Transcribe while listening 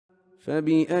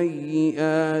فبأي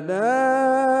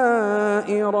آلاء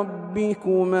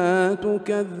ربكما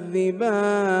تكذبان.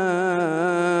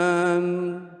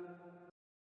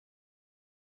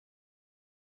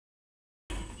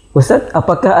 Ustaz,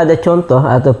 apakah ada contoh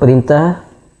atau perintah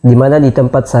di mana di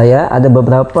tempat saya ada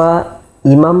beberapa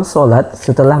imam solat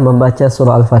setelah membaca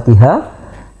surah Al-Fatihah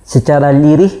secara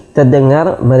lirih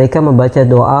terdengar mereka membaca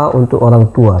doa untuk orang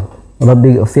tua,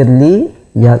 Rabbighfirli,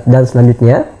 dan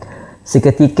selanjutnya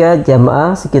seketika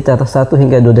jamaah sekitar 1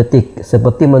 hingga 2 detik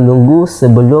seperti menunggu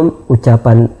sebelum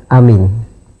ucapan amin.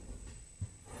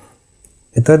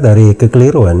 Itu dari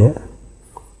kekeliruan ya.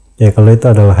 Ya kalau itu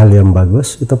adalah hal yang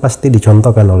bagus, itu pasti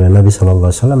dicontohkan oleh Nabi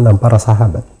SAW dan para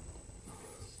sahabat.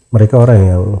 Mereka orang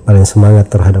yang paling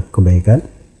semangat terhadap kebaikan,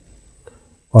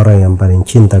 orang yang paling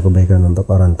cinta kebaikan untuk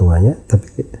orang tuanya,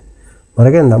 tapi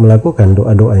mereka tidak melakukan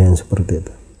doa-doa yang seperti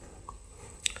itu.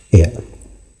 Iya.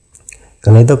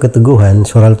 Karena itu keteguhan,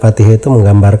 surah Al-Fatihah itu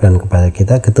menggambarkan kepada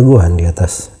kita keteguhan di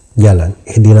atas jalan.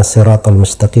 Ihdinas siratal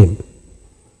mustaqim.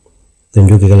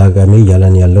 Tunjukilah kami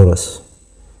jalan yang lurus.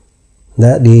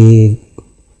 Tidak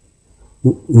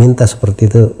diminta seperti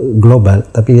itu global,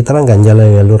 tapi diterangkan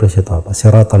jalan yang lurus itu apa.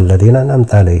 Siratal ladzina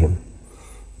an'amta alaihim.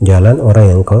 Jalan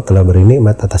orang yang kau telah beri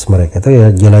nikmat atas mereka. Itu ya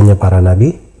jalannya para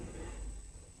nabi,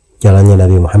 jalannya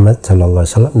Nabi Muhammad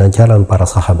SAW, dan jalan para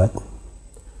sahabat.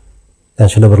 Dan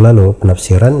sudah berlalu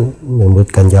penafsiran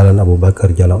menyebutkan jalan Abu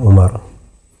Bakar, jalan Umar.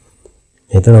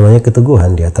 Itu namanya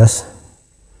keteguhan di atas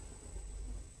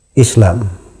Islam.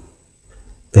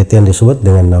 Itu yang disebut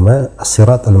dengan nama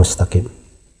As-Sirat Al-Mustaqim.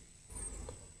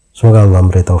 Semoga Allah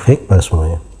memberi taufik pada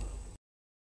semuanya.